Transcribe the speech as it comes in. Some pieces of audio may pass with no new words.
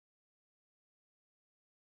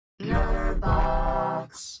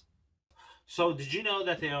So, did you know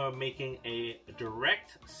that they are making a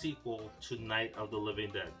direct sequel to Night of the Living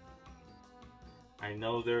Dead? I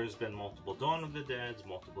know there's been multiple Dawn of the Deads,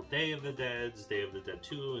 multiple Day of the Deads, Day of the Dead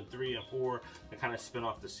 2 and 3 and 4 that kind of spin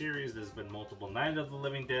off the series. There's been multiple Night of the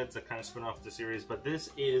Living Deads that kind of spin off the series, but this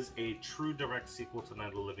is a true direct sequel to Night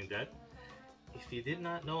of the Living Dead. If you did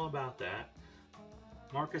not know about that,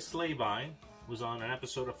 Marcus Slabine was on an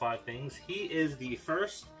episode of Five Things. He is the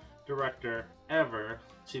first director ever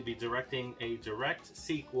to be directing a direct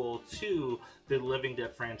sequel to the Living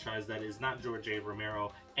Dead franchise that is not George A.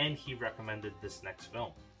 Romero, and he recommended this next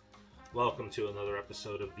film. Welcome to another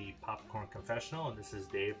episode of the Popcorn Confessional, and this is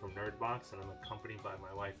Dave from Nerdbox, and I'm accompanied by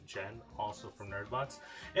my wife Jen, also from Nerdbox.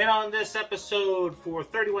 And on this episode, for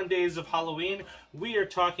 31 Days of Halloween, we are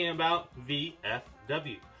talking about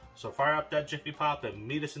VFW. So fire up that Jiffy Pop and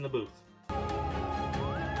meet us in the booth.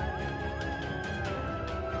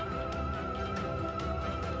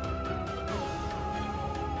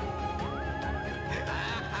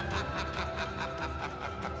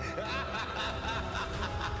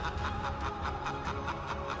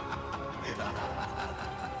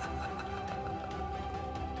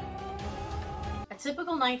 A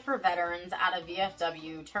typical night for veterans at a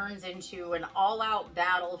VFW turns into an all-out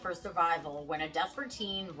battle for survival when a desperate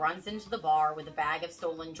teen runs into the bar with a bag of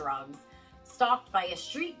stolen drugs, stalked by a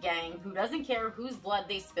street gang who doesn't care whose blood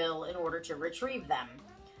they spill in order to retrieve them.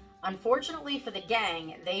 Unfortunately for the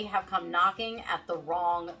gang, they have come knocking at the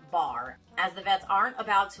wrong bar, as the vets aren't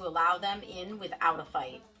about to allow them in without a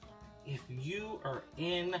fight. If you are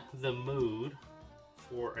in the mood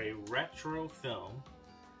for a retro film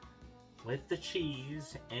with the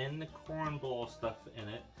cheese and the cornball stuff in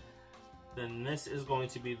it, then this is going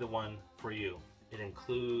to be the one for you. It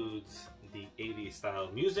includes the 80s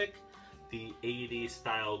style music, the 80s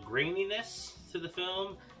style graininess to the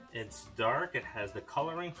film. It's dark, it has the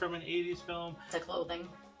coloring from an 80s film. The clothing.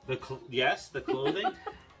 Yes, the clothing.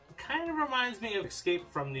 It kind of reminds me of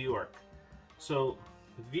Escape from New York. So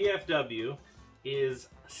VFW is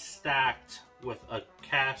stacked with a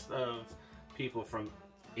cast of people from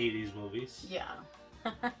 80s movies. Yeah.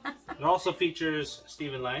 It also features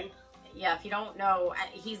Stephen Lang. Yeah, if you don't know,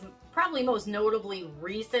 he's probably most notably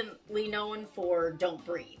recently known for Don't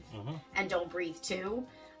Breathe and Don't Breathe 2.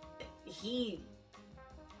 He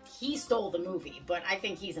stole the movie, but I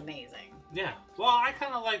think he's amazing. Yeah. Well, I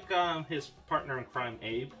kind of like his partner in crime,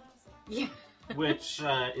 Abe. Yeah. Which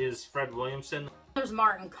is Fred Williamson. There's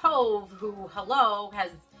Martin Kove, who,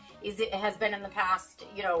 has been in the past,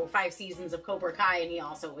 5 seasons of Cobra Kai, and he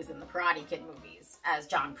also was in the Karate Kid movies as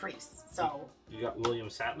John Priest. So you got William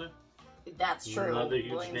Sattler. That's true. Another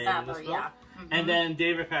huge William name Sattler, in this film. yeah. And then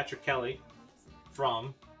David Patrick Kelly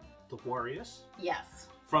from The Warriors. Yes.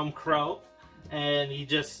 From Crow. And he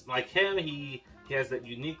just, like him, he has that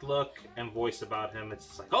unique look and voice about him. It's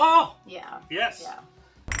just like, oh! Yeah. Yes! Yeah.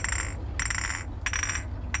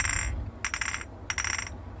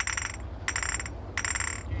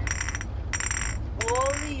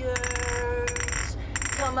 Warriors,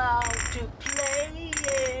 come out to play.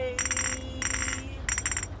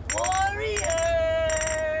 Warriors,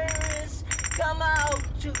 come out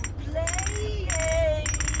to play.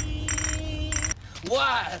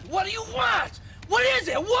 What? What do you want? What is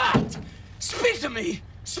it? What? Speak to me!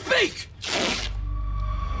 Speak!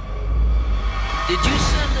 Did you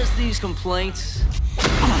send us these complaints?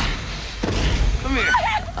 Come here.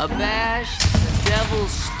 Abashed, the devil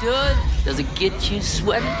stood. Does it get you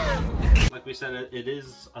sweating? Like we said, it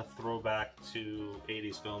is a throwback to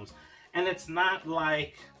 80s films. And it's not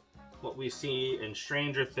like what we see in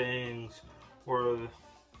Stranger Things or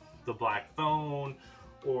The Black Phone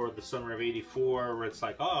or The Summer of '84, where it's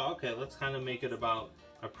like, oh, okay, let's kind of make it about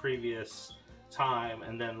a previous time,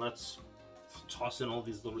 and then let's toss in all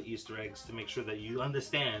these little Easter eggs to make sure that you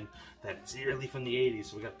understand that it's really from the 80s.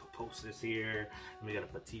 So we got to put posters here, and we got to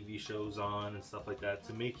put TV shows on and stuff like that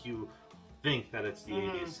to make you think that it's the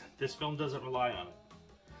 80s. This film doesn't rely on it.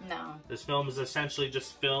 No. This film is essentially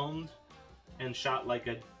just filmed and shot like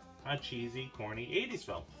a cheesy, corny 80s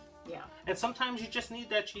film. Yeah. And sometimes you just need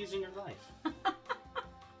that cheese in your life.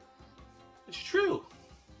 It's true.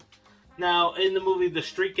 Now, in the movie The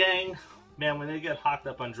Street Gang, man, when they get hopped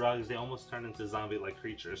up on drugs, they almost turn into zombie-like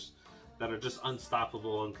creatures that are just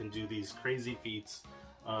unstoppable and can do these crazy feats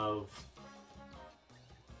of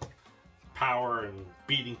power and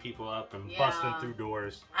beating people up and busting through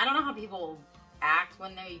doors. I don't know how people act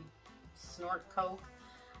when they snort coke.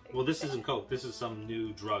 Well, this isn't coke. This is some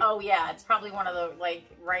new drug. Oh, yeah. It's probably one of the,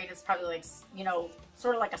 right? It's probably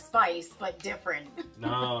sort of like a spice, but different.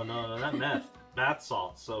 No, not meth. Bath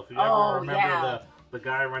salts. So if you ever remember the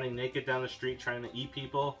guy running naked down the street trying to eat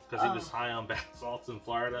people because he was high on bath salts in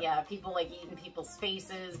Florida. Yeah, people like eating people's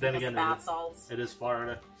faces Then because again, of bath salts. It is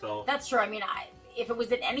Florida, so... That's true. I mean, if it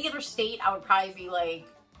was in any other state, I would probably be like,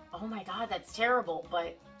 oh my god, that's terrible.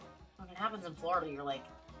 But when it happens in Florida, you're like,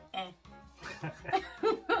 eh.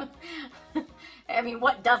 I mean,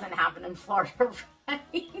 what doesn't happen in Florida, right?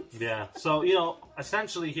 Yeah, so, you know,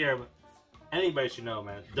 essentially here, anybody should know,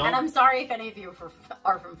 man. Don't... And I'm sorry if any of you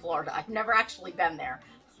are from Florida. I've never actually been there.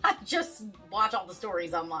 I just watch all the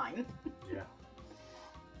stories online. Yeah.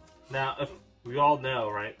 Now, if we all know,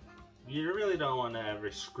 right, you really don't want to ever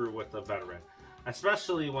screw with a veteran.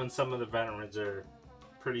 Especially when some of the veterans are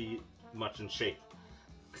pretty much in shape.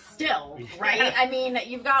 Still, right? I mean,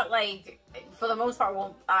 you've got, like, for the most part,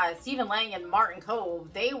 well, Stephen Lang and Martin Cove,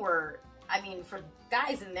 they were, I mean, for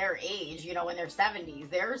guys in their age, you know, in their 70s,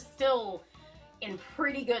 they're still in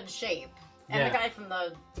pretty good shape. And the guy from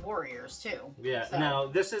the Warriors, too. Yeah, so. Now,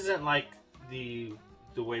 this isn't like the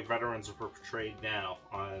way veterans are portrayed now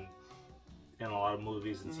in a lot of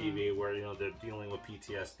movies and TV where, you know, they're dealing with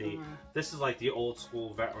PTSD. This is like the old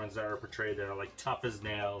school veterans that are portrayed that are, like, tough as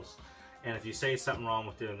nails. And if you say something wrong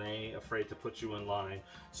with them, they ain't afraid to put you in line.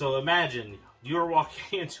 So imagine you're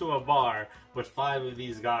walking into a bar with 5 of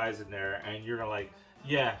these guys in there, and you're like,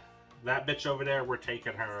 yeah, that bitch over there, we're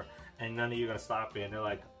taking her, and none of you are going to stop me. And they're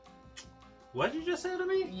like, what did you just say to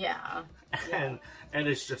me? Yeah. And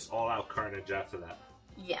it's just all out carnage after that.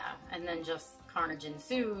 Yeah, and then just carnage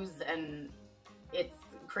ensues, and it's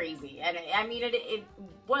crazy. And I mean, it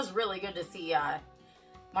was really good to see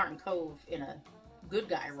Martin Cove in a good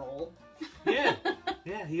guy role. Yeah,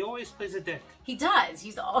 he always plays a dick. He does.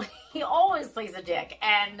 He always plays a dick,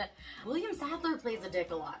 and William Sadler plays a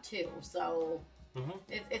dick a lot too. So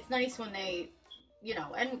it's nice when they, you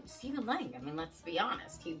know, and Stephen Lang. I mean, let's be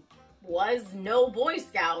honest, he was no Boy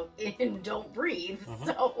Scout in Don't Breathe,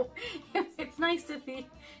 so it's nice to see.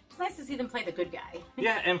 It's nice to see them play the good guy.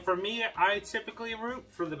 Yeah, and for me, I typically root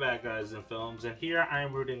for the bad guys in films, and here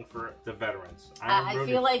I'm rooting for the veterans. I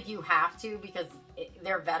feel like you have to, because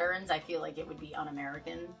they're veterans. I feel like it would be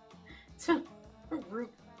un-American to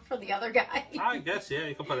root for the other guy. I guess, yeah,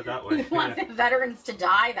 you can put it that way. You want the veterans to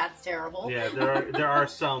die? That's terrible. Yeah, there are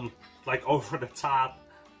some, like, over-the-top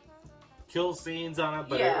kill scenes on it,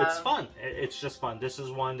 but it's fun. It's just fun. This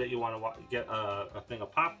is one that you want to get a thing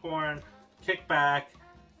of popcorn, kick back,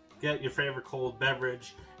 get your favorite cold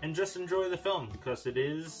beverage, and just enjoy the film, because it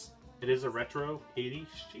is a retro 80s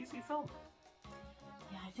cheesy film.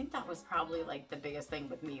 Yeah, I think that was probably like the biggest thing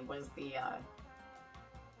with me was the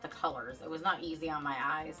colors. It was not easy on my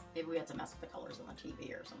eyes. Maybe we had to mess with the colors on the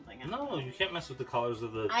TV or something. No, you can't mess with the colors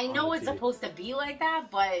of the I know it's supposed to be like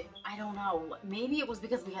that, but I don't know. Maybe it was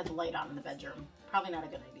because we had the light on in the bedroom. Probably not a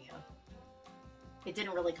good idea. It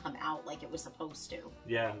didn't really come out like it was supposed to.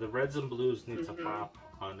 Yeah, the reds and blues need to pop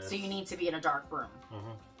on this. So you need to be in a dark room.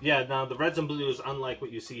 Yeah, now the reds and blues, unlike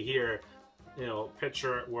what you see here, you know,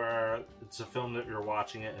 picture it where it's a film that you're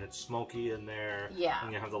watching it and it's smoky in there. Yeah.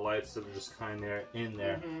 And you have the lights that are just kind of in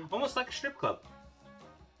there. Almost like a strip club.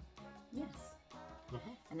 Yes.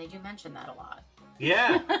 And they do mention that a lot.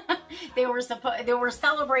 Yeah. They were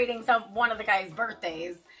celebrating one of the guys'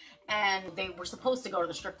 birthdays, and they were supposed to go to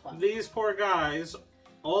the strip club. These poor guys,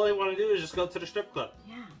 all they want to do is just go to the strip club.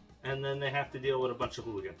 Yeah. And then they have to deal with a bunch of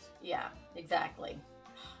hooligans. Yeah, exactly.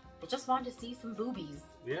 They just wanted to see some boobies.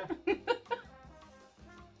 Yeah.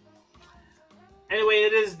 Anyway,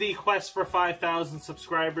 it is the quest for 5,000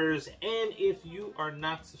 subscribers, and if you are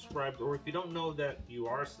not subscribed, or if you don't know that you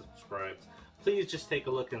are subscribed, please just take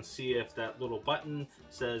a look and see if that little button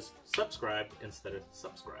says subscribe instead of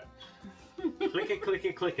subscribe. Click it, click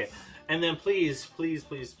it, click it. And then please, please,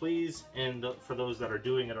 please, please, and for those that are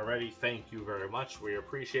doing it already, thank you very much. We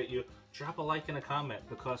appreciate you. Drop a like and a comment,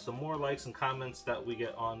 because the more likes and comments that we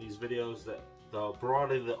get on these videos, the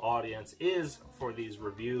broader the audience is for these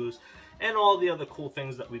reviews and all the other cool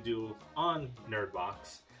things that we do on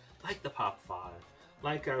Nerdbox, like the Pop 5,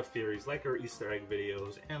 like our theories, like our Easter egg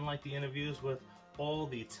videos, and like the interviews with all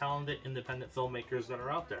the talented independent filmmakers that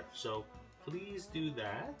are out there. So please do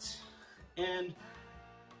that. And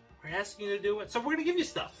we're asking you to do it. So we're going to give you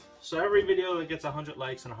stuff. So every video that gets 100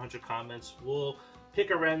 likes and 100 comments, we'll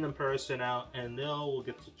pick a random person out, and they will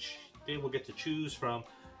get to choose from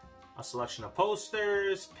a selection of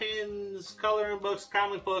posters, pins, coloring books,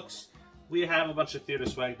 comic books. We have a bunch of theater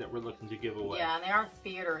swag that we're looking to give away. Yeah, and they are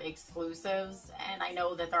theater exclusives, and I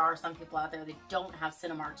know that there are some people out there that don't have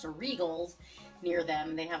Cinemarks or Regals near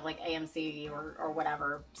them. They have like AMC or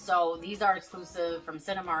whatever. So these are exclusive from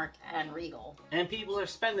Cinemark and Regal. And people are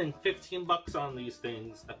spending $15 on these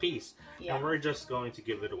things a piece, yeah. And we're just going to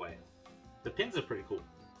give it away. The pins are pretty cool,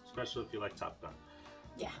 especially if you like Top Gun.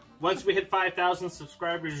 Yeah. Once we hit 5,000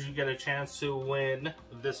 subscribers, you get a chance to win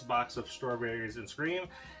this box of Strawberries and Scream.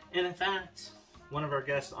 And in fact, one of our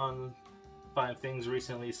guests on 5 Things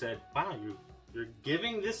recently said, wow, you're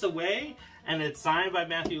giving this away? And it's signed by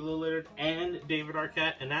Matthew Lillard and David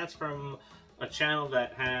Arquette, and that's from a channel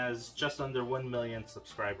that has just under 1 million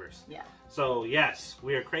subscribers. Yeah. So yes,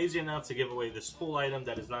 we are crazy enough to give away this cool item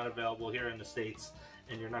that is not available here in the States,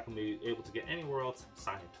 and you're not going to be able to get anywhere else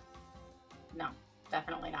signed. No,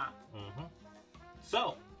 definitely not.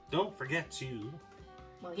 So, don't forget to...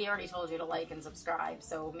 Well, he already told you to like and subscribe,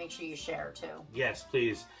 so make sure you share too. Yes,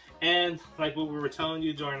 please. And like what we were telling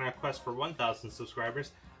you during our quest for 1,000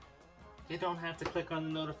 subscribers, you don't have to click on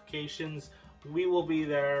the notifications. We will be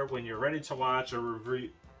there when you're ready to watch a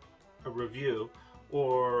review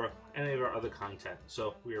or any of our other content.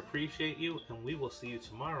 So we appreciate you, and we will see you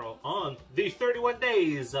tomorrow on the 31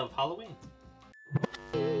 Days of Halloween.